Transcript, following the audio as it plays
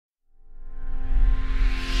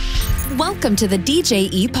Welcome to the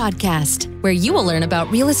DJE Podcast, where you will learn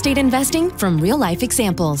about real estate investing from real-life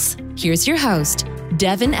examples. Here's your host,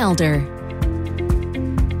 Devin Elder.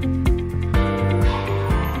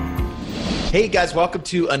 Hey guys, welcome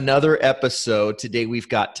to another episode. Today we've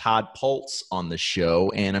got Todd Pultz on the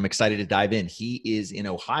show, and I'm excited to dive in. He is in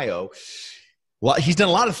Ohio. Well, he's done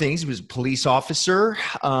a lot of things. He was a police officer,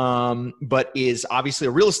 but is obviously a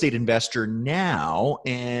real estate investor now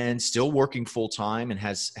and still working full-time and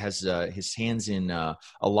has his hands in a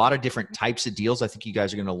lot of different types of deals. I think you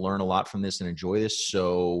guys are going to learn a lot from this and enjoy this.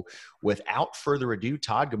 So without further ado,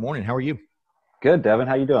 Todd, good morning. How are you? Good, Devin.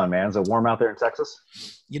 How you doing, man? Is it warm out there in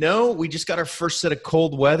Texas? You know, we just got our first set of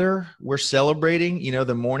cold weather. We're celebrating. You know,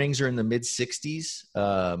 the mornings are in the mid-60s.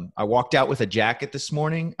 I walked out with a jacket this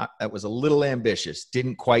morning. That was a little ambitious.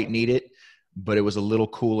 Didn't quite need it, but it was a little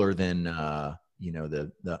cooler than,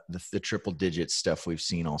 the triple-digit stuff we've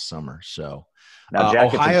seen all summer. So now,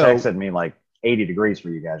 jackets in Texas mean like 80 degrees for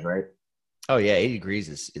you guys, right? Oh, yeah. 80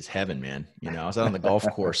 degrees is heaven, man. You know, I was out on the golf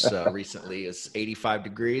course recently. It's 85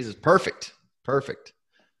 degrees. It's perfect. Perfect.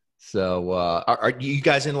 So are you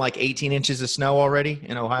guys in like 18 inches of snow already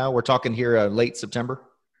in Ohio? We're talking here late September.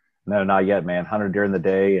 No, not yet, man. 100 during the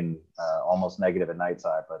day and almost negative at night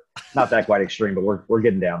side, but not that quite extreme, but we're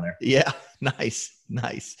getting down there. Yeah. Nice.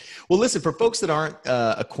 Well, listen, for folks that aren't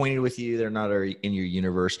acquainted with you, they're not in your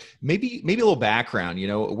universe, maybe a little background, you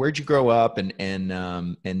know, where'd you grow up? And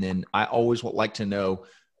then I always would like to know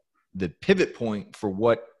the pivot point for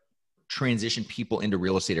what transition people into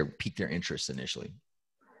real estate or pique their interest initially?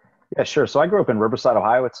 Yeah, sure. So I grew up in Riverside,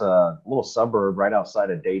 Ohio. It's a little suburb right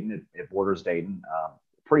outside of Dayton. It borders Dayton.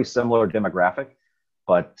 Pretty similar demographic.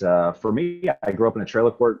 But for me, I grew up in a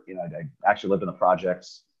trailer court. You know, I actually lived in the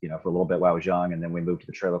projects, you know, for a little bit while I was young. And then we moved to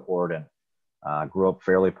the trailer court and grew up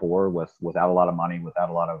fairly poor without a lot of money, without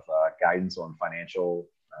a lot of guidance on financial,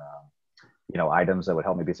 items that would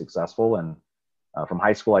help me be successful. And from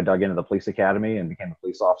high school, I dug into the police academy and became a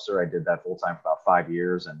police officer. I did that full time for about 5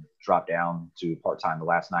 years and dropped down to part time the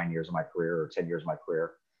last 9 years of my career or 10 years of my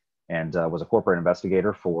career, and was a corporate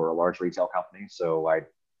investigator for a large retail company. So I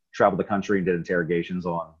traveled the country and did interrogations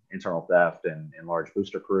on internal theft and large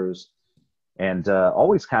booster crews, and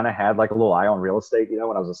always kind of had like a little eye on real estate. You know,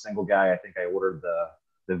 when I was a single guy, I think I ordered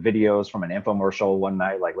the videos from an infomercial one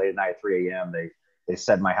night, like late at night at 3 a.m. They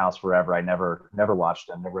set my house forever. I never watched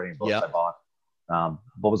them, never read any books I bought.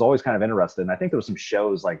 But was always kind of interested. And I think there was some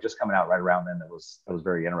shows like just coming out right around then that was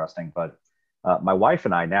very interesting. But my wife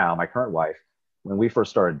and I now, my current wife, when we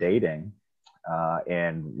first started dating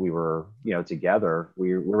and we were, together,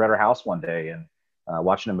 we were at her house one day and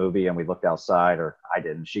watching a movie, and we looked outside, or I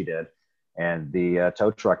didn't, she did. And the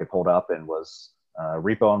tow truck had pulled up and was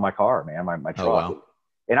repoing my car, man, my truck. Oh, wow.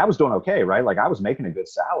 And I was doing okay, right? Like I was making a good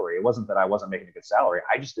salary. It wasn't that I wasn't making a good salary.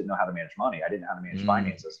 I just didn't know how to manage money. I didn't know how to manage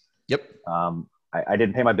finances. Yep. I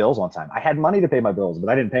didn't pay my bills on time. I had money to pay my bills, but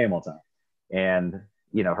I didn't pay them on time. And,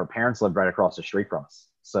 her parents lived right across the street from us.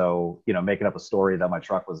 So, making up a story that my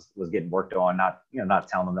truck was getting worked on, not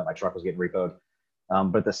telling them that my truck was getting repoed.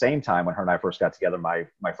 But at the same time, when her and I first got together, my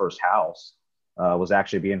first house was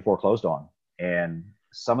actually being foreclosed on. And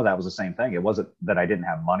some of that was the same thing. It wasn't that I didn't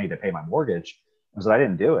have money to pay my mortgage. It was that I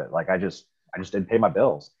didn't do it. Like I just didn't pay my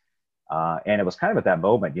bills. And it was kind of at that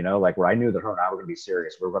moment, like where I knew that her and I were going to be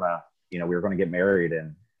serious. We were going to get married,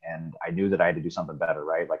 and I knew that I had to do something better,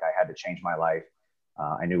 right? Like I had to change my life.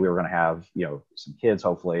 I knew we were going to have, some kids,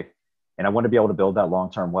 hopefully. And I wanted to be able to build that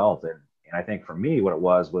long-term wealth. And I think for me, what it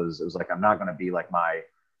was like, I'm not going to be like my,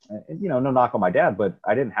 no knock on my dad, but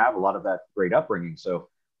I didn't have a lot of that great upbringing. So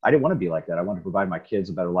I didn't want to be like that. I wanted to provide my kids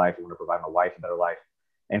a better life. I wanted to provide my wife a better life.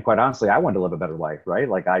 And quite honestly, I wanted to live a better life, right?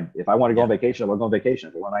 Like if I want to go on vacation, I want to go on vacation.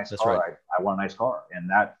 If I want a nice car, right. I want a nice car. And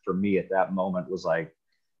that for me at that moment was like,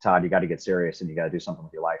 Todd, you got to get serious and you got to do something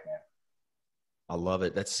with your life, man. I love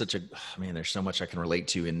it. That's there's so much I can relate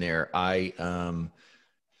to in there. I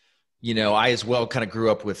as well kind of grew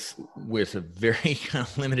up with a very kind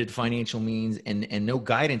of limited financial means and no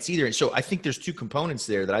guidance either. So I think there's two components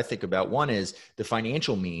there that I think about. One is the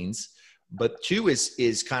financial means, but two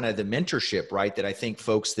is kind of the mentorship, right? That I think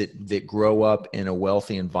folks that grow up in a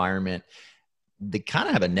wealthy environment, they kind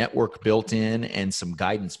of have a network built in and some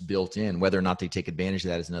guidance built in. Whether or not they take advantage of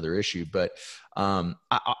that is another issue. But I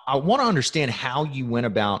want to understand how you went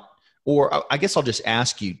about, or I guess I'll just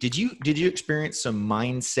ask you, did you experience some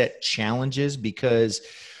mindset challenges? Because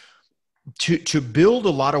to build a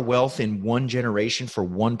lot of wealth in one generation for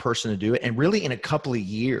one person to do it, and really in a couple of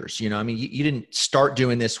years. You know, I mean, you didn't start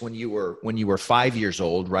doing this when you were 5 years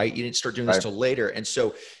old, right? You didn't start doing this till later, and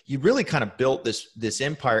so you really kind of built this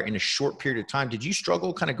empire in a short period of time. Did you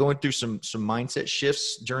struggle kind of going through some mindset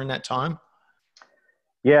shifts during that time?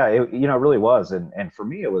 Yeah, it really was. And for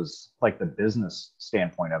me, it was like the business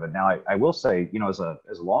standpoint of it. Now, I will say, as a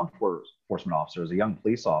law enforcement officer, as a young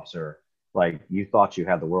police officer, like you thought you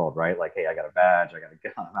had the world, right? Like, hey, I got a badge, I got a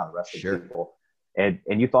gun, I'm not arresting people. And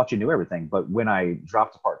you thought you knew everything. But when I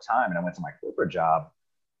dropped to part-time and I went to my corporate job,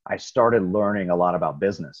 I started learning a lot about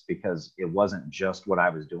business, because it wasn't just what I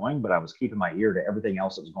was doing, but I was keeping my ear to everything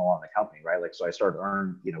else that was going on in the company, right? Like, so I started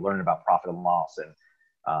learning about profit and loss and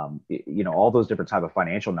all those different type of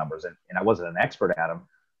financial numbers. And I wasn't an expert at them,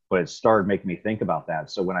 but it started making me think about that.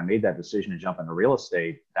 So when I made that decision to jump into real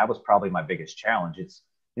estate, that was probably my biggest challenge. It's,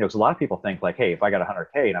 because a lot of people think like, hey, if I got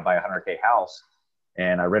 100K and I buy a 100K house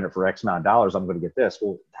and I rent it for X amount of dollars, I'm going to get this.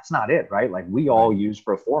 Well, that's not it, right? Like we all use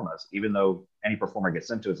pro formas, even though any pro forma gets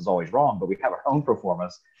sent to us is always wrong, but we have our own pro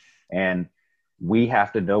formas, and we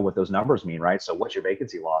have to know what those numbers mean, right? So what's your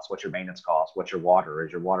vacancy loss? What's your maintenance cost? What's your water?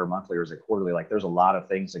 Is your water monthly or is it quarterly? Like there's a lot of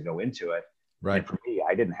things that go into it. Right. And for me,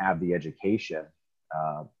 I didn't have the education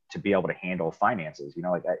to be able to handle finances.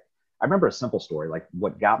 I remember a simple story, like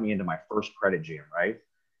what got me into my first credit jam, right?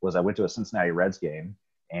 Was I went to a Cincinnati Reds game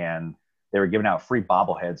and they were giving out free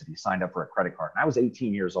bobbleheads if you signed up for a credit card. And I was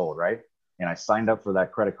 18 years old, right? And I signed up for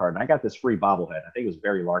that credit card and I got this free bobblehead. I think it was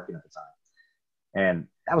Barry Larkin at the time. And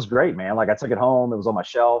that was great, man. Like I took it home, it was on my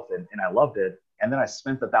shelf and I loved it. And then I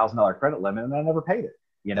spent the $1,000 credit limit and I never paid it,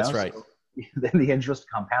 That's right. So then the interest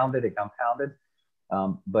compounded.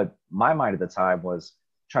 But my mind at the time was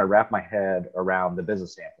trying to wrap my head around the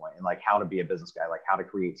business standpoint and like how to be a business guy, like how to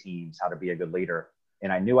create teams, how to be a good leader.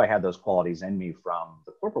 And I knew I had those qualities in me from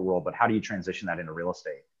the corporate world, but how do you transition that into real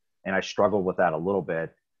estate? And I struggled with that a little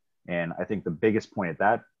bit. And I think the biggest point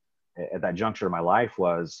at that juncture of my life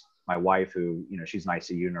was my wife, who, she's an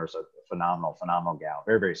ICU nurse, a phenomenal gal,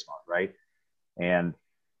 very, very smart. Right. And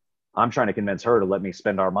I'm trying to convince her to let me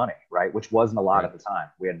spend our money. Right. Which wasn't a lot at the time.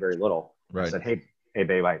 We had very little. Right. I said, Hey,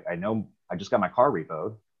 babe, I know I just got my car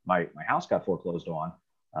repoed. My house got foreclosed on.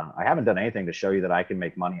 I haven't done anything to show you that I can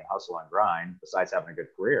make money and hustle and grind besides having a good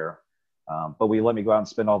career. But will you let me go out and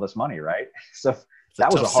spend all this money? Right. So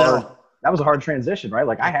that was a hard transition, right?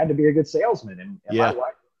 Like I had to be a good salesman and my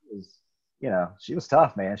wife was, she was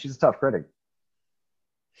tough, man. She's a tough critic.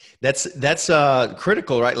 That's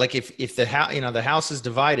critical, right? Like if the house, the house is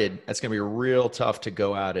divided, that's going to be real tough to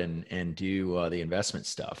go out and do the investment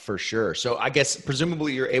stuff for sure. So I guess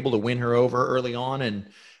presumably you're able to win her over early on,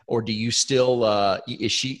 or do you still,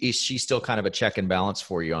 is she still kind of a check and balance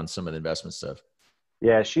for you on some of the investment stuff?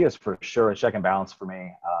 Yeah, she is for sure a check and balance for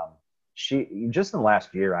me. She just in the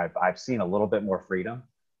last year, I've seen a little bit more freedom.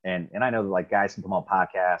 And I know that like guys can come on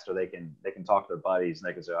podcasts or they can talk to their buddies and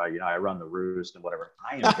they can say, oh, I run the roost and whatever.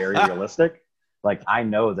 I am very realistic. Like I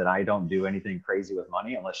know that I don't do anything crazy with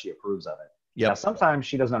money unless she approves of it. Yeah. Now, sometimes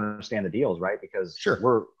she doesn't understand the deals, right? Because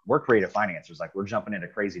we're creative financiers. Like we're jumping into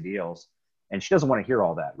crazy deals and she doesn't want to hear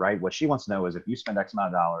all that, right? What she wants to know is if you spend X amount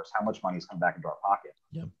of dollars, how much money is coming back into our pocket?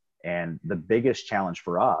 Yeah. And the biggest challenge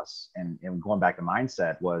for us and going back to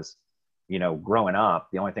mindset was, growing up,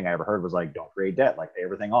 the only thing I ever heard was like, don't create debt, like pay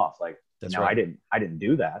everything off. Like, I didn't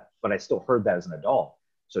do that, but I still heard that as an adult.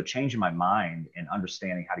 So changing my mind and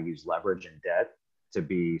understanding how to use leverage and debt to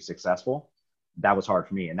be successful, that was hard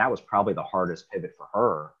for me. And that was probably the hardest pivot for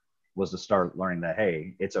her, was to start learning that,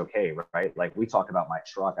 hey, it's okay, right? Like we talked about my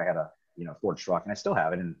truck. I had a, Ford truck and I still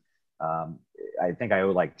have it. And I think I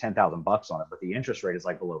owe like $10,000 on it, but the interest rate is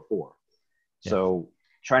like below 4. Yeah. So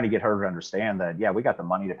trying to get her to understand that, yeah, we got the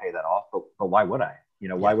money to pay that off, but why would I?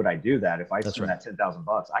 Why would I do that? If I spend that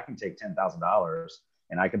 $10,000, I can take $10,000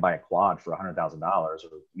 and I can buy a quad for $100,000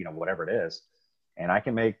 or, whatever it is. And I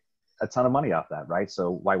can make a ton of money off that. Right.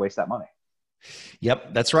 So why waste that money?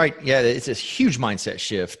 Yep, that's right. Yeah, it's a huge mindset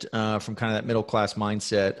shift from kind of that middle-class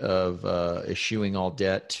mindset of eschewing all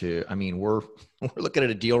debt to, we're looking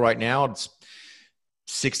at a deal right now. It's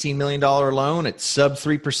 $16 million loan. It's sub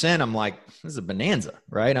 3%. I'm like, this is a bonanza,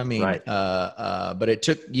 right? But it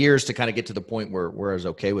took years to kind of get to the point where I was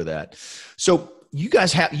okay with that. So you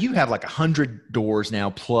have like 100 doors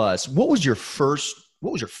now plus. What was your first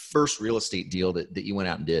real estate deal that you went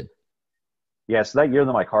out and did? Yeah, so that year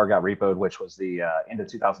that my car got repoed, which was the end of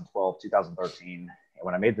 2012, 2013,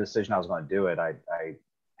 when I made the decision I was going to do it, I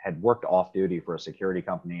had worked off duty for a security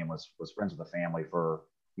company and was friends with the family for,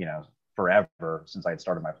 forever since I had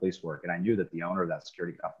started my police work. And I knew that the owner of that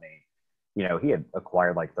security company, he had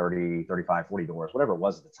acquired like 30, 35, 40 doors, whatever it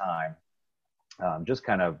was at the time. just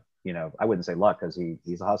kind of, I wouldn't say luck because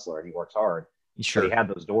he's a hustler and he works hard. Sure. But he had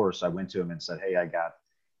those doors. So I went to him and said, hey, I got,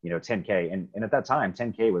 10K. And at that time,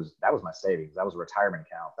 10K was my savings. That was a retirement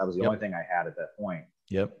account. That was the only thing I had at that point.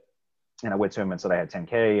 Yep. And I went to him and said, I had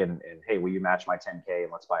 10K and hey, will you match my 10K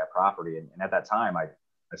and let's buy a property? And at that time I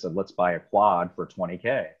said, let's buy a quad for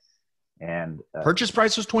 20K. And purchase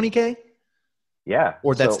price was 20K. Yeah.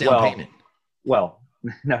 Or that's down payment. Well,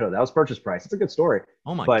 no, that was purchase price. It's a good story.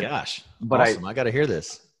 Oh my gosh. But awesome. I got to hear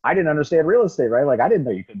this. I didn't understand real estate, right? Like I didn't know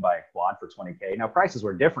you could buy a quad for 20K. Now prices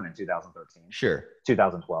were different in 2013. Sure.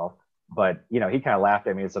 2012. But, he kind of laughed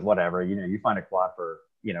at me and said, whatever, you find a quad for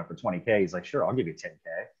 20K. He's like, sure, I'll give you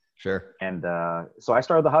 10K. Sure. And so I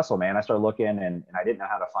started the hustle, man. I started looking and I didn't know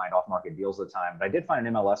how to find off-market deals at the time, but I did find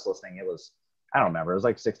an MLS listing. It was, I don't remember, it was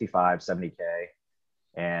like 65, 70K.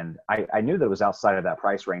 And I knew that it was outside of that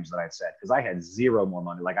price range that I'd set because I had zero more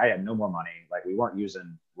money. Like I had no more money. Like we weren't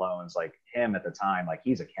using loans. Like him at the time, like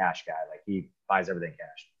he's a cash guy. Like he buys everything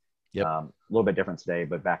cash. Yep. A little bit different today,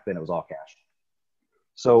 but back then it was all cash.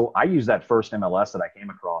 So I used that first MLS that I came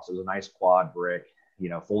across. It was a nice quad brick,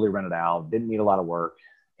 fully rented out, didn't need a lot of work.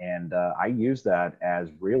 And I used that as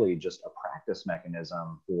really just a practice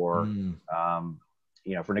mechanism for,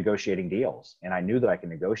 for negotiating deals. And I knew that I could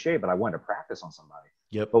negotiate, but I wanted to practice on somebody.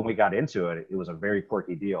 Yep. But when we got into it, it was a very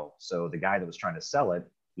quirky deal. So the guy that was trying to sell it,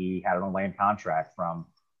 he had it on land contract from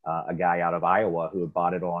a guy out of Iowa who had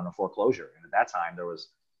bought it on a foreclosure. And at that time, there was,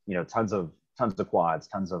 tons of quads,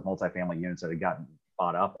 tons of multifamily units that had gotten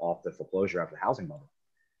bought up off the foreclosure after the housing bubble.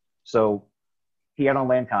 So he had on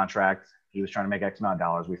land contract. He was trying to make X amount of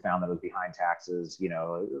dollars. We found that it was behind taxes,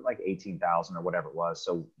 like 18,000 or whatever it was.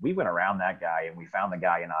 So we went around that guy and we found the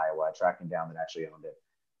guy in Iowa. I tracked him down that actually owned it.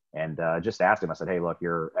 And just asked him, I said, hey, look,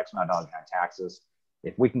 you're X amount of dollars behind taxes.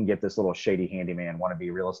 If we can get this little shady handyman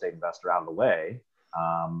wannabe real estate investor out of the way,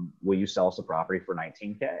 will you sell us a property for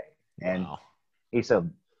 19K? And he said,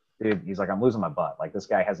 dude, he's like, I'm losing my butt. Like this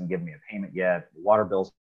guy hasn't given me a payment yet. Water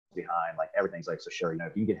bill's behind, like everything's like, so sure, if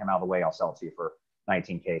you can get him out of the way, I'll sell it to you for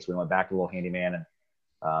 19K. So we went back to the little handyman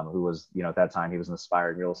and who was, at that time he was an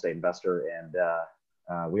aspiring real estate investor.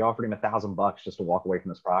 And we offered him $1,000 just to walk away from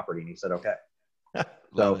this property. And he said, okay.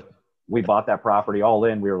 So we bought that property all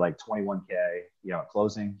in. We were like 21K, at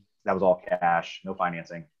closing. That was all cash, no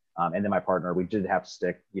financing. And then my partner, we did have to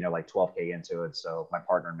stick, like 12K into it. So my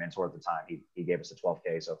partner and mentor at the time, he gave us a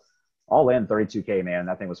 12K. So all in 32K, man.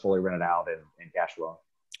 That thing was fully rented out and cash flow.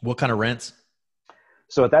 What kind of rents?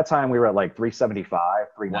 So at that time we were at like 375,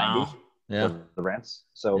 390 for the rents.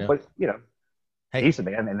 So, but hey, decent,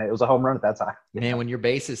 man. And it was a home run at that time. Man, when your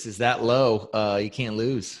basis is that low, you can't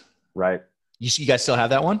lose. Right. You guys still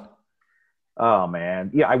have that one? Oh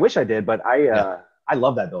man. Yeah. I wish I did, but I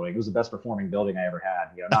love that building. It was the best performing building I ever had,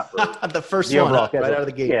 not for the first one right out of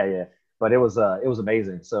the gate. Yeah. But it was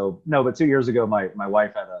amazing. So no, but 2 years ago, my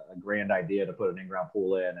wife had a grand idea to put an in-ground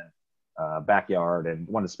pool in and backyard and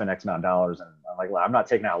wanted to spend X amount of dollars. And I'm like, well, I'm not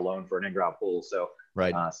taking out a loan for an in-ground pool. So,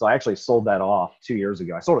 so I actually sold that off 2 years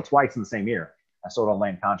ago. I sold it twice in the same year. I sold on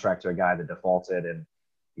land contract to a guy that defaulted. And,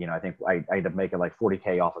 I think I ended up making like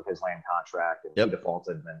 40K off of his land contract and he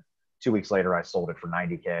defaulted. And then 2 weeks later, I sold it for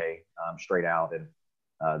 90K straight out. And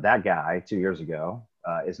that guy 2 years ago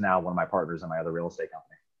is now one of my partners in my other real estate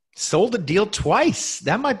company. Sold a deal twice.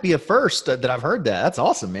 That might be a first that I've heard that. That's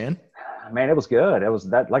awesome, man. Man, it was good. It was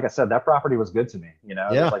that, like I said, that property was good to me. It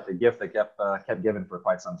was like the gift that kept giving for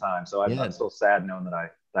quite some time. So I'm still sad knowing that I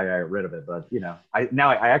got rid of it. But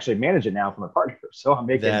I actually manage it now from a partner. So I'm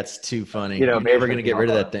making. That's too funny. You're never going to get rid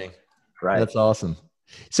of that thing. Right. That's awesome.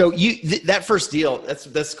 So that first deal, that's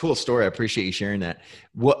a cool story. I appreciate you sharing that.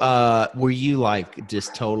 Were you like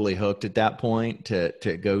just totally hooked at that point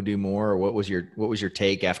to go do more, or what was your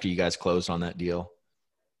take after you guys closed on that deal?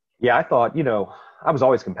 Yeah, I thought, I was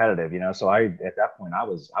always competitive, so at that point I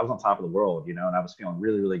was on top of the world, and I was feeling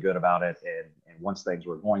really, really good about it. And once things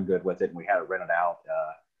were going good with it and we had it rented out,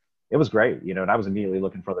 it was great, and I was immediately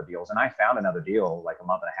looking for other deals. And I found another deal like a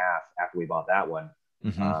month and a half after we bought that one,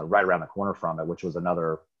 right around the corner from it, which was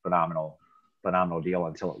another phenomenal deal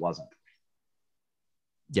until it wasn't.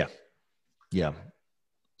 Yeah. Yeah.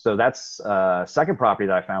 So that's second property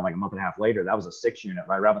that I found like a month and a half later. That was a 6-unit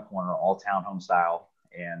right around the corner, all townhome style.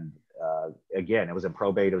 And again, it was in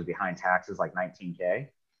probate. It was behind taxes, like 19K.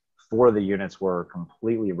 4 of the units were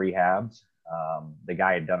completely rehabbed. The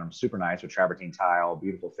guy had done them super nice with travertine tile,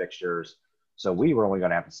 beautiful fixtures. So we were only going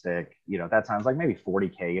to have to stick, at that time, it was like maybe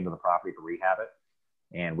 40K into the property to rehab it.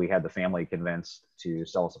 And we had the family convinced to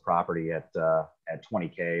sell us a property at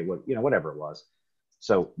 20K, whatever it was.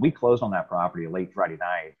 So we closed on that property late Friday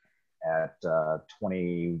night at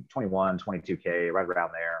 21, 22K, right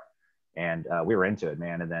around there. And we were into it,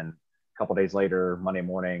 man. And then a couple days later, Monday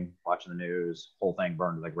morning, watching the news, whole thing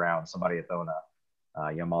burned to the ground. Somebody had thrown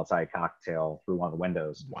a Multi cocktail through one of the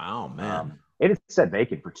windows. Wow, man. It had sat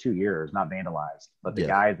vacant for 2 years, not vandalized. But the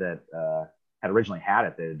guy that had originally had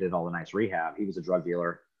it, that did all the nice rehab, he was a drug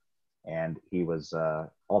dealer, and he was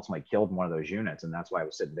ultimately killed in one of those units, and that's why it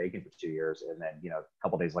was sitting vacant for 2 years. And then, a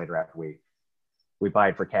couple days later, after we buy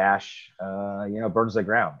it for cash, burns to the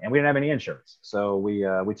ground, and we didn't have any insurance, so we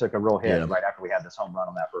took a real hit right after we had this home run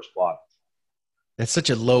on that first quad. That's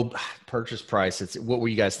such a low purchase price. What were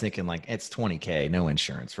you guys thinking? Like, it's $20K, no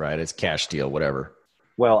insurance, right? It's cash deal, whatever.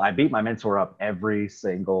 Well, I beat my mentor up every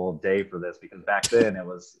single day for this, because back then it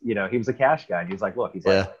was, he was a cash guy, and he was like, look, he's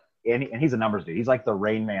like, and he's a numbers dude. He's like the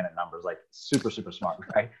Rain Man at numbers, like super, super smart,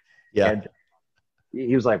 right? Yeah. And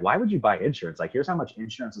he was like, why would you buy insurance? Like, here's how much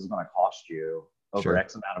insurance is going to cost you over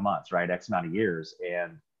X amount of months, right? X amount of years.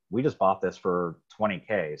 And we just bought this for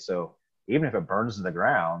 $20K. So even if it burns to the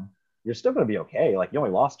ground, you're still going to be okay. Like, you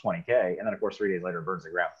only lost $20K. And then of course, 3 days later, it burns to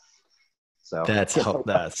the ground. So that's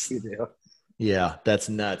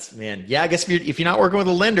nuts, man. Yeah. I guess if you're not working with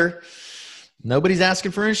a lender, nobody's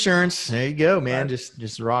asking for insurance. There you go, man. Right.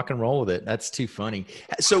 Just rock and roll with it. That's too funny.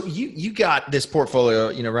 So you got this portfolio,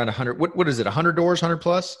 around 100, what is it? 100 doors, 100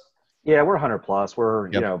 plus? Yeah, we're 100 plus. We're,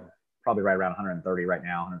 probably right around 130 right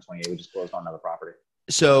now, 128. We just closed on another property.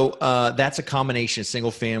 So that's a combination of single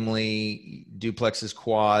family, duplexes,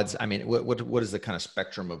 quads. I mean, what is the kind of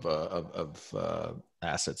spectrum of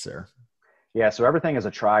assets there? Yeah, so everything is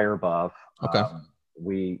a tri or above. Okay.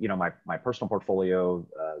 My personal portfolio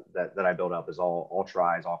that I built up is all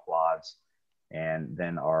tris, all quads. And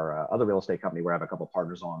then our other real estate company, where I have a couple of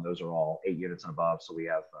partners on, those are all 8 units and above. So we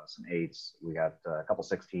have some 8s, we got a couple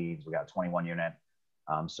 16s, we got a 21 unit.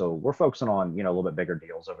 So we're focusing on, a little bit bigger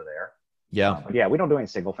deals over there. Yeah. But yeah, we don't do any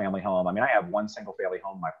single family home. I mean, I have one single family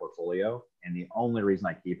home in my portfolio, and the only reason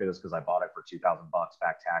I keep it is because I bought it for $2,000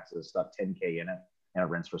 back taxes, stuck $10K in it, and it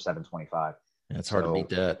rents for $725. Yeah, it's hard to beat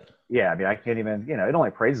that. Yeah. I mean, I can't even, it only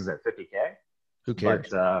appraises at $50K. Who cares?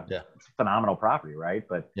 But it's a phenomenal property, right?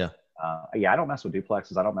 But I don't mess with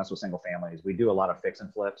duplexes. I don't mess with single families. We do a lot of fix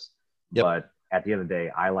and flips, but at the end of the day,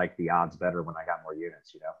 I like the odds better when I got more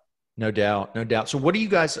units, No doubt. So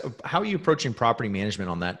how are you approaching property management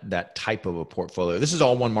on that type of a portfolio? This is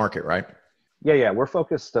all one market, right? Yeah. We're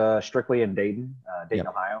focused strictly in Dayton,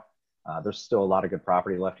 Ohio. There's still a lot of good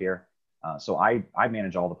property left here. So I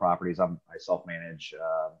manage all the properties. I self-manage,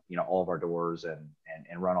 all of our doors and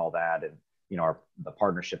run all that. And, the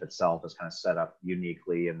partnership itself is kind of set up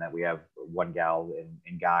uniquely in that we have one gal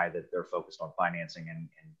and guy that they're focused on financing and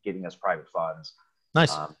getting us private funds.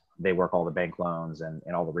 Nice. They work all the bank loans and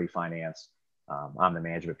all the refinance. I'm the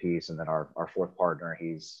management piece. And then our fourth partner,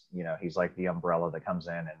 he's like the umbrella that comes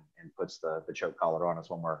in and puts the choke collar on us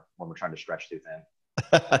when we're trying to stretch too thin.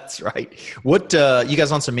 That's right. What, you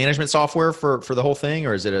guys on some management software for the whole thing,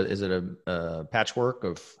 or is it a patchwork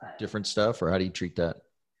of different stuff, or how do you treat that?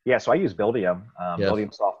 Yeah. So I use Buildium,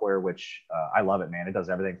 Buildium software, which I love it, man. It does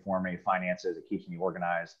everything for me, finances, it keeps me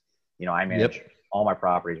organized. I manage all my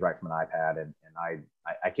properties right from an iPad, and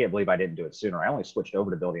I can't believe I didn't do it sooner. I only switched over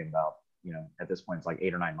to Buildium about, at this point, it's like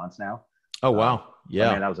 8 or 9 months now. Oh, wow. Yeah.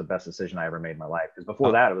 I mean, that was the best decision I ever made in my life. Because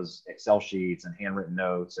before that, it was Excel sheets and handwritten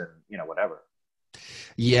notes and, whatever.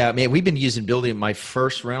 Yeah, man, we've been using Buildium. My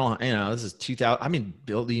first rental, this is 2000. I've been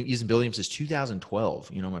using Buildium since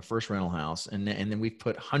 2012. My first rental house, and then we've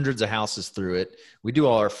put hundreds of houses through it. We do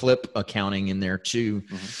all our flip accounting in there too.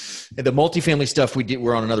 Mm-hmm. And the multifamily stuff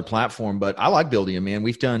we're on another platform, but I like Buildium, man.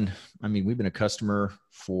 We've been a customer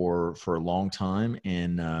for a long time,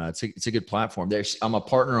 and it's a good platform. I'm a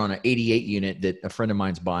partner on an 88 unit that a friend of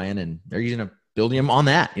mine's buying, and they're using a Buildium on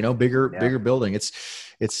that. Bigger building.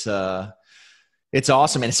 It's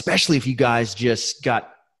awesome. And especially if you guys just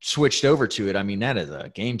got switched over to it. I mean, that is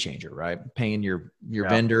a game changer, right? Paying your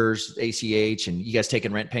vendors, ACH, and you guys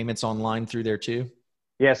taking rent payments online through there too?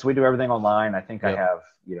 Yes, we do everything online. I think I have,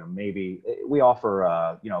 maybe we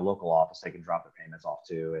offer, local office, they can drop their payments off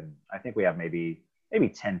too. And I think we have maybe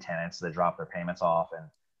 10 tenants that drop their payments off,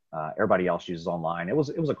 and everybody else uses online. It was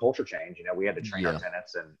a culture change. We had to train our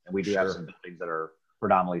tenants, and we do have some buildings that are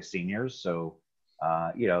predominantly seniors. So,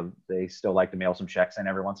 they still like to mail some checks in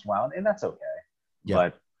every once in a while, and that's okay.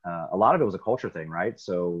 Yeah. But a lot of it was a culture thing, right?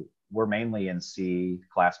 So we're mainly in C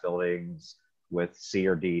class buildings with C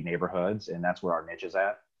or D neighborhoods, and that's where our niche is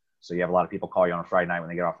at. So you have a lot of people call you on a Friday night when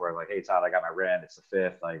they get off work, like, "Hey Todd, I got my rent. It's the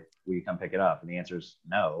 5th. Like, will you come pick it up?" And the answer is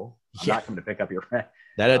no. I'm not coming to pick up your rent.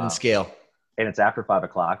 That doesn't scale. And it's after 5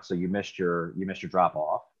 o'clock, so you missed your drop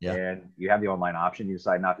off, and you have the online option. You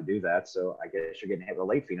decide not to do that, so I guess you're getting hit with a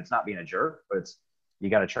late fee. And it's not being a jerk, but it's you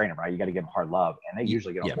got to train them, right? You got to give them hard love, and they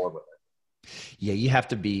usually get on board with it. Yeah, you have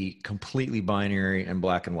to be completely binary and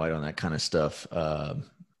black and white on that kind of stuff,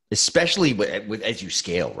 especially with as you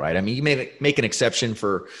scale, right? I mean, you may make an exception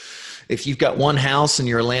for if you've got one house and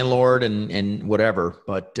you're a landlord and whatever,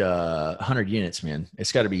 but 100 units, man,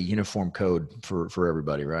 it's got to be uniform code for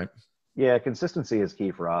everybody, right? Yeah, consistency is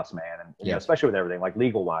key for us, man, and you know, especially with everything, like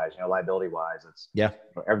legal wise, you know, liability wise, it's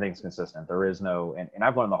everything's consistent. There is no, and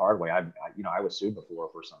I've learned the hard way. I was sued before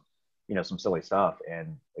for some silly stuff,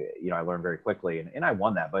 and I learned very quickly, and I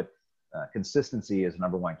won that. But consistency is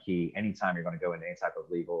number one key anytime you're going to go into any type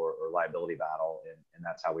of legal or liability battle, and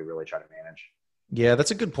that's how we really try to manage. Yeah,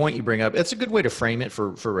 that's a good point you bring up. It's a good way to frame it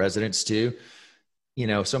for residents too. You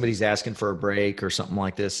know, if somebody's asking for a break or something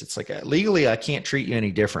like this, it's like legally I can't treat you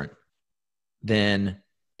any different than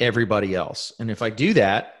everybody else. And if I do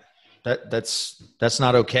that, that's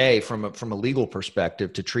not okay from a legal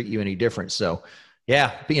perspective to treat you any different. So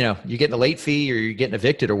yeah, you're getting a late fee or you're getting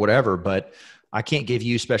evicted or whatever, but I can't give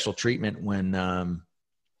you special treatment when I'm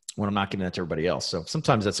not giving that to everybody else. So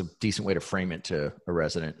sometimes that's a decent way to frame it to a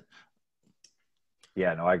resident.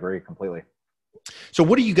 Yeah, no, I agree completely. So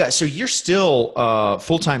what do you guys, so you're still a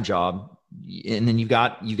full-time job, and then you've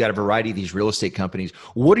got a variety of these real estate companies.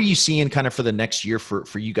 What are you seeing kind of for the next year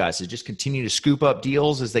for you guys? Is it just continue to scoop up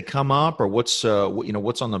deals as they come up, or what's on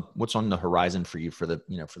the horizon for you for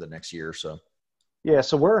the next year or so? Yeah,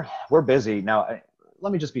 so we're busy now.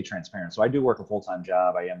 Let me just be transparent. So I do work a full-time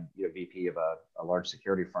job. I am VP of a large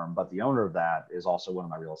security firm, but the owner of that is also one of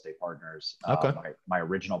my real estate partners. Okay. My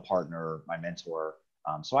original partner, my mentor.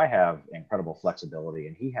 So I have incredible flexibility,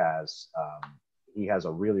 and he has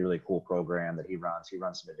a really, really cool program that he runs. He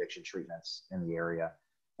runs some addiction treatments in the area,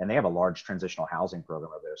 and they have a large transitional housing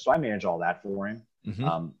program over there. So I manage all that for him.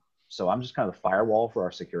 Mm-hmm. So I'm just kind of the firewall for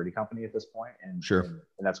our security company at this point. And, sure.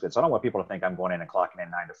 and that's good. So I don't want people to think I'm going in and clocking in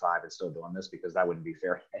 9 to 5 and still doing this, because that wouldn't be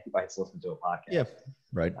fair to anybody that's listening to a podcast. Yeah.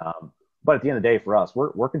 Right. But at the end of the day, for us,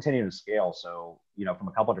 we're continuing to scale. So, from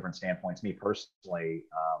a couple of different standpoints, me personally,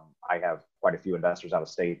 I have quite a few investors out of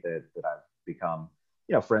state that I've become,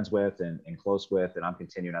 friends with and close with, and I'm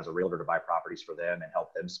continuing as a realtor to buy properties for them and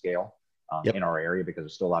help them scale in our area, because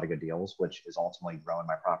there's still a lot of good deals, which is ultimately growing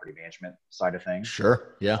my property management side of things.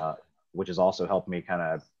 Sure. Yeah. Which has also helped me kind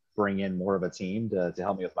of bring in more of a team to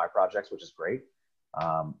help me with my projects, which is great.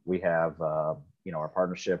 We have, our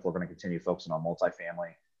partnership. We're going to continue focusing on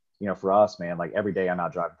multifamily. For us, man, like every day I'm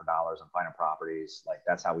out driving for dollars and finding properties. Like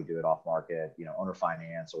that's how we do it off market, owner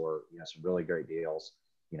finance or, some really great deals.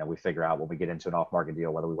 We figure out when we get into an off market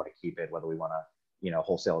deal, whether we want to keep it, whether we want to,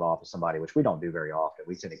 wholesale it off to somebody, which we don't do very often.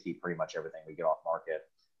 We tend to keep pretty much everything we get off market.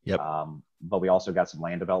 Yep. But we also got some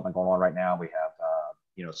land development going on right now. We have,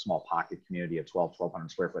 a small pocket community of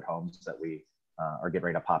 1,200 square foot homes that we are getting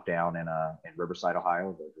ready to pop down in Riverside,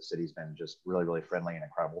 Ohio. The city's been just really, really friendly and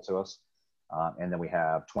incredible to us. And then we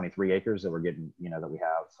have 23 acres that we're getting,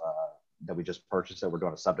 that we just purchased that we're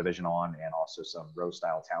doing a subdivision on, and also some row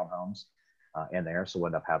style townhomes in there. So we'll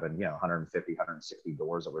end up having, 150, 160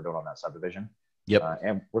 doors that we're doing on that subdivision. Yep.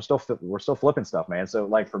 And we're still flipping stuff, man. So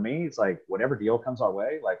like for me, it's like whatever deal comes our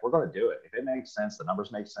way, like we're going to do it. If it makes sense, the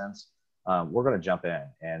numbers make sense, we're going to jump in.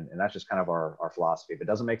 And that's just kind of our philosophy. If it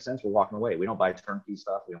doesn't make sense, we're walking away. We don't buy turnkey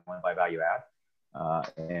stuff. We don't want to buy value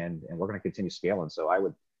add. And we're going to continue scaling. So I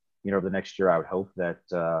would, over the next year, I would hope that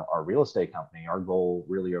our real estate company, our goal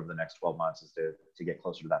really over the next 12 months is to get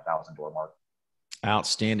closer to that 1,000 door mark.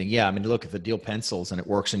 Outstanding. Yeah. I mean, look, if the deal pencils and it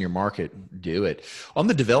works in your market, do it. On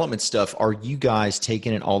the development stuff, are you guys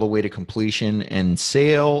taking it all the way to completion and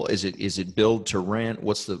sale? Is it build to rent?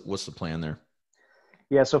 What's the plan there?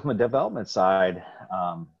 Yeah. So from the development side,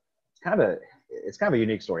 it's kind of a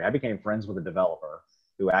unique story. I became friends with a developer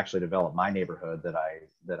who actually developed my neighborhood that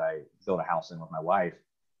I built a house in with my wife.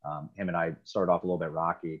 Him and I started off a little bit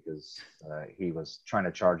rocky because he was trying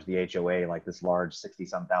to charge the HOA like this large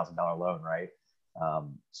 $60,000 loan, right?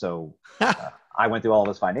 So I went through all of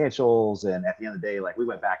his financials, and at the end of the day, like we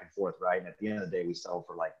went back and forth, right? And at the end of the day, we settled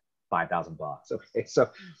for like $5,000. Okay,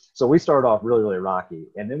 so we started off really, really rocky,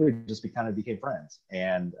 and then we just kind of became friends.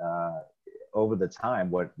 And over the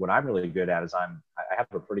time, what I'm really good at is I have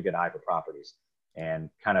a pretty good eye for properties and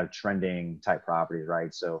kind of trending type properties,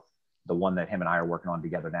 right? So the one that him and I are working on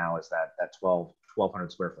together now is that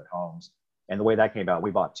 1,200 square foot homes. And the way that came about,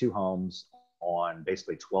 we bought 2 homes on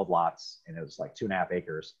basically 12 lots, and it was like 2.5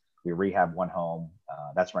 acres. We rehabbed one home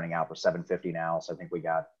that's renting out for $750 now. So I think we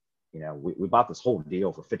got, we bought this whole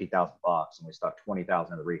deal for $50,000 and we stuck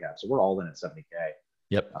 $20,000 in the rehab. So we're all in at $70K.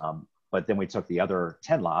 Yep. But then we took the other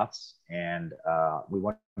 10 lots and we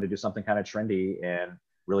wanted to do something kind of trendy and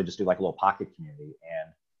really just do like a little pocket community.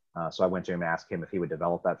 And So I went to him and asked him if he would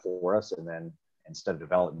develop that for us. And then instead of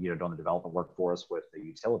doing the development work for us with the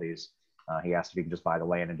utilities, he asked if he could just buy the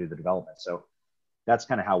land and do the development. So that's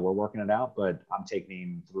kind of how we're working it out. But I'm taking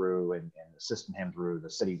him through and assisting him through the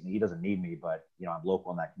city. He doesn't need me, but I'm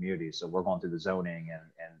local in that community. So we're going through the zoning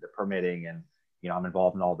and the permitting, and I'm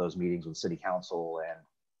involved in all those meetings with city council,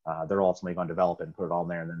 and they're ultimately going to develop it and put it all in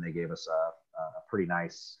there. And then they gave us a pretty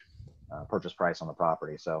nice purchase price on the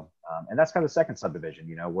property. So and that's kind of the second subdivision.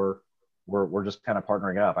 We're just kind of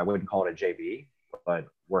partnering up. I wouldn't call it a JV, but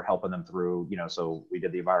we're helping them through. So we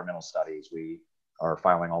did the environmental studies. We are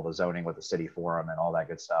filing all the zoning with the city for them and all that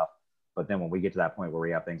good stuff. But then when we get to that point where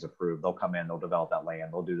we have things approved, they'll come in, they'll develop that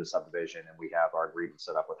land, they'll do the subdivision, and we have our agreement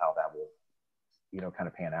set up with how that will, kind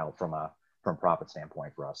of pan out from profit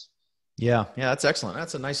standpoint for us. Yeah, that's excellent.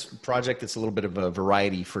 That's a nice project. It's a little bit of a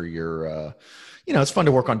variety for your, it's fun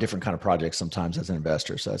to work on different kind of projects sometimes as an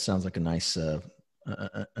investor. So it sounds like a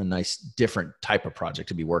nice different type of project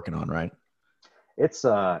to be working on, right? It's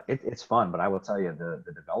fun, but I will tell you the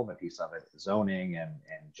development piece of it, zoning and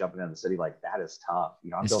jumping into the city, like that is tough.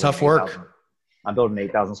 It's tough work. I'm building an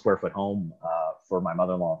 8,000 square foot home for my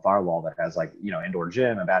mother-in-law and father-in-law that has indoor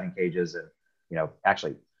gym and batting cages and,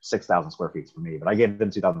 actually 6,000 square feet for me, but I gave them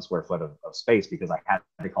 2,000 square foot of space because I had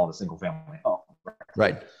to call it a single family home.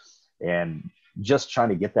 Right. And just trying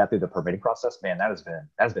to get that through the permitting process, man, that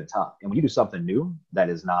has been tough. And when you do something new that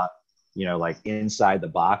is not, like inside the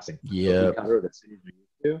box and cover that cities are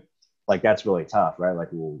used to, like that's really tough, right? Like,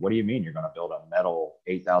 well, what do you mean you're going to build a metal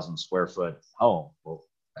 8,000 square foot home? Well,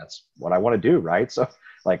 that's what I want to do, right? So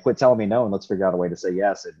like, quit telling me no and let's figure out a way to say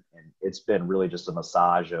yes. And it's been really just a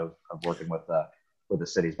massage of working with the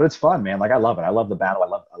cities, but it's fun, man. Like I love it. I love the battle. I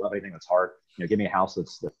love anything that's hard. Give me a house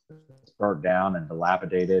that's burnt down and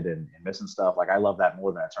dilapidated and missing stuff. Like I love that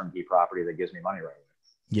more than a turnkey property that gives me money right away.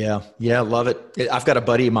 Yeah. Love it. I've got a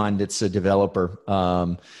buddy of mine that's a developer.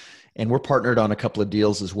 And we're partnered on a couple of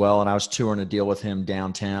deals as well. And I was touring a deal with him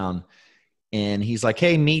downtown and he's like,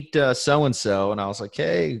 hey, meet so-and-so. And I was like,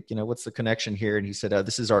 hey, what's the connection here? And he said,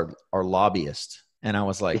 this is our lobbyist. And I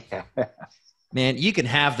was like, man, you can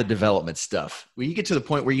have the development stuff. When you get to the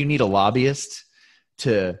point where you need a lobbyist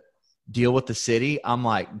to deal with the city, I'm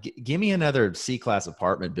like, give me another C-class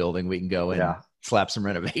apartment building we can go in and slap some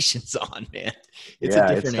renovations on, man. It's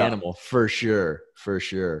a different animal for sure.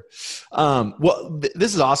 Well,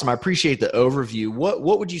 this is awesome. I appreciate the overview.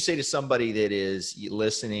 What would you say to somebody that is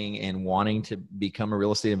listening and wanting to become a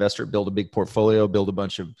real estate investor, build a big portfolio, build a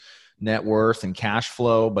bunch of net worth and cash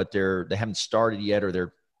flow, but they haven't started yet or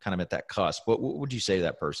they're kind of at that cusp? What would you say to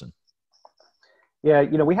that person? Yeah,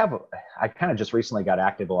 I kind of just recently got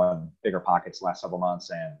active on Bigger Pockets last several months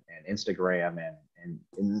and Instagram and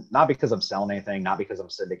not because I'm selling anything, not because I'm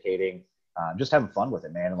syndicating, just having fun with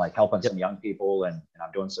it, man. And like helping some young people and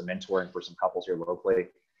I'm doing some mentoring for some couples here locally.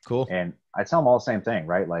 Cool. And I tell them all the same thing,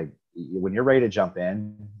 right? Like when you're ready to jump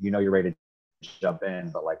in, you're ready to jump in,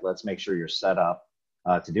 but like, let's make sure you're set up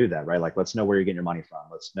to do that, right? Like, let's know where you're getting your money from.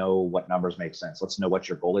 Let's know what numbers make sense. Let's know what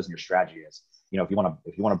your goal is and your strategy is. If you want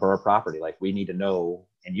to burr a property, like we need to know,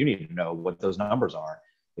 and you need to know what those numbers are.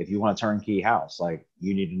 If you want a turnkey house, like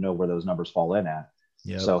you need to know where those numbers fall in at.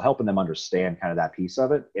 Yep. So helping them understand kind of that piece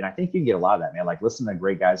of it. And I think you can get a lot of that, man. Like listen to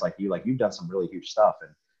great guys like you've done some really huge stuff.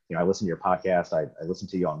 And, I listen to your podcast. I listen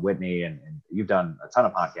to you on Whitney and you've done a ton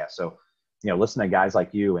of podcasts. So, listen to guys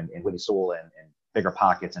like you and Whitney Sewell and Bigger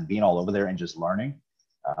Pockets and being all over there and just learning.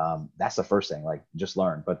 That's the first thing, like just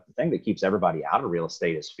learn. But the thing that keeps everybody out of real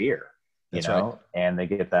estate is fear, That's right. And they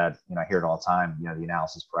get that, I hear it all the time, the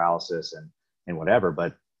analysis paralysis and whatever,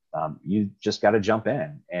 but you just got to jump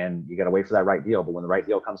in and you got to wait for that right deal. But when the right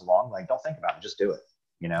deal comes along, like, don't think about it, just do it,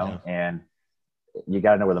 and you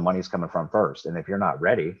got to know where the money's coming from first. And if you're not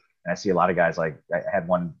ready, and I see a lot of guys, like I had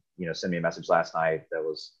one, send me a message last night that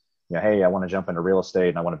was, hey, I want to jump into real estate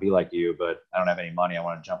and I want to be like you, but I don't have any money. I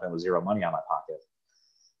want to jump in with zero money on my pocket.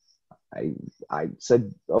 I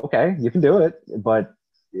said, okay, you can do it, but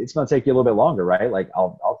it's going to take you a little bit longer, right? Like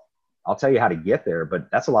I'll tell you how to get there,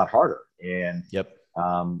 but that's a lot harder. And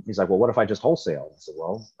he's like, well, what if I just wholesale? I said,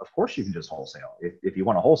 well, of course you can just wholesale if you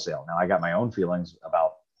want to wholesale. Now I got my own feelings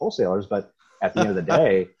about wholesalers, but at the end of the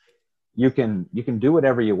day, you can do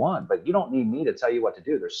whatever you want, but you don't need me to tell you what to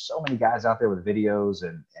do. There's so many guys out there with videos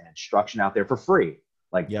and instruction out there for free.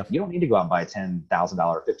 Like you don't need to go out and buy a $10,000,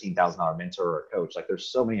 $15,000 mentor or coach. Like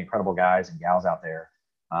there's so many incredible guys and gals out there.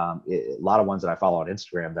 A lot of ones that I follow on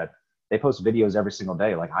Instagram that they post videos every single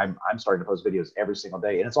day. Like I'm starting to post videos every single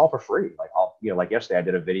day and it's all for free. Like like yesterday I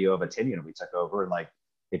did a video of a 10 unit we took over. And like,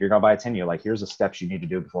 if you're going to buy a 10 unit, like here's the steps you need to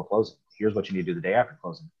do before closing. Here's what you need to do the day after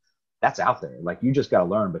closing. That's out there. Like you just got to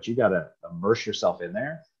learn, but you got to immerse yourself in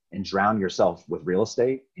there and drown yourself with real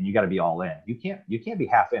estate, and you got to be all in. You can't be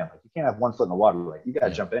half in. Like, you can't have one foot in the water. Like, you got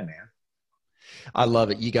to jump in, man. I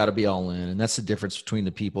love it. You got to be all in. And that's the difference between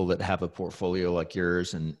the people that have a portfolio like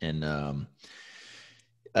yours and all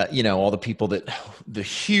the people the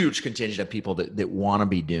huge contingent of people that want to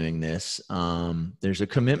be doing this. There's a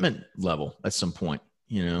commitment level at some point,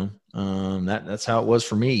 that's how it was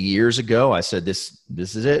for me years ago. I said, this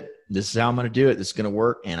is it. This is how I'm going to do it. This is going to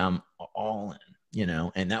work. And I'm all in,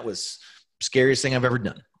 and that was the scariest thing I've ever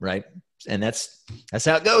done. Right. And that's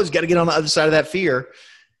how it goes. Got to get on the other side of that fear.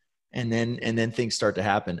 And then things start to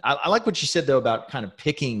happen. I like what you said though, about kind of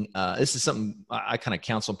picking, this is something I kind of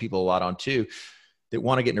counsel people a lot on too, that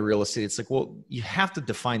want to get into real estate. It's like, well, you have to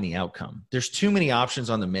define the outcome. There's too many options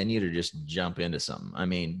on the menu to just jump into something. I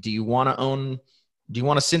mean, do you want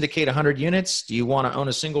to syndicate 100 units? Do you want to own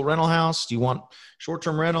a single rental house? Do you want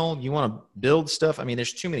short-term rental? Do you want to build stuff? I mean,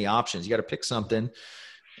 there's too many options. You got to pick something.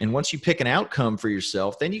 And once you pick an outcome for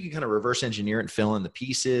yourself, then you can kind of reverse engineer it and fill in the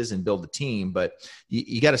pieces and build the team. But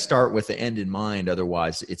you got to start with the end in mind.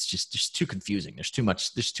 Otherwise, it's just too confusing. There's too much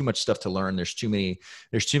stuff to learn. There's too many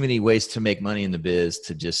ways to make money in the biz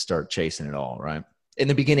to just start chasing it all. Right. In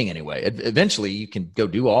the beginning, anyway. Eventually, you can go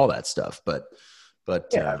do all that stuff. But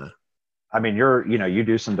yeah. I mean, you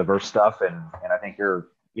do some diverse stuff, and I think you're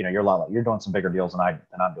doing some bigger deals than I'm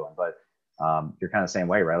doing, but you're kind of the same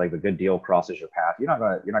way, right? Like, the good deal crosses your path. You're not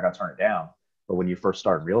gonna turn it down. But when you first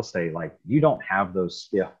start in real estate, like, you don't have those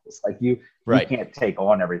skills. Like, you can't take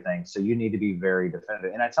on everything. So you need to be very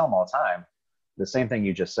definitive. And I tell them all the time, the same thing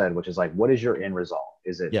you just said, which is like, what is your end result?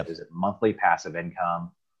 Is it monthly passive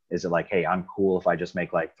income? Is it like, hey, I'm cool if I just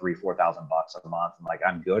make like $3,000-$4,000 a month, and like,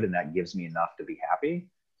 I'm good, and that gives me enough to be happy?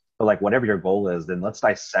 But like, whatever your goal is, then let's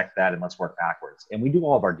dissect that and let's work backwards. And we do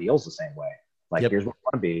all of our deals the same way. Like, here's what we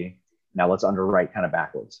want to be. Now let's underwrite kind of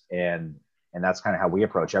backwards. And that's kind of how we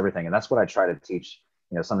approach everything. And that's what I try to teach,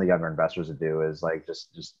 some of the younger investors to do, is like,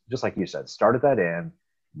 just like you said, start at that end,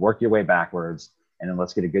 work your way backwards, and then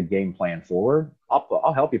let's get a good game plan forward.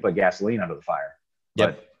 I'll help you put gasoline under the fire,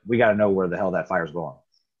 but we got to know where the hell that fire's going.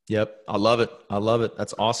 Yep. I love it.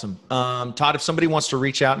 That's awesome. Todd, if somebody wants to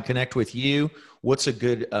reach out and connect with you, what's a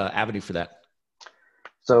good avenue for that?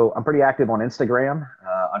 So I'm pretty active on Instagram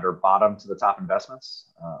under Bottom to the Top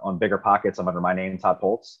Investments. On Bigger Pockets, I'm under my name, Todd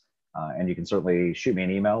Pultz. And you can certainly shoot me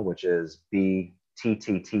an email, which is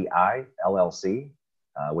BTTTI LLC,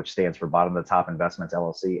 which stands for Bottom to the Top Investments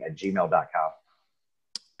LLC @gmail.com.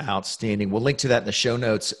 Outstanding. We'll link to that in the show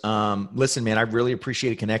notes. Listen, man, I really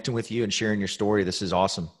appreciated connecting with you and sharing your story. This is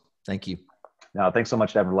awesome. Thank you. No, thanks so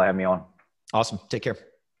much, Devin, for having me on. Awesome. Take care.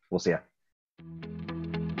 We'll see you.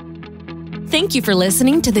 Thank you for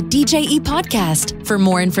listening to the DJE Podcast. For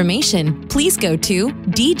more information, please go to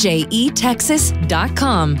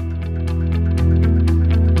DJETexas.com.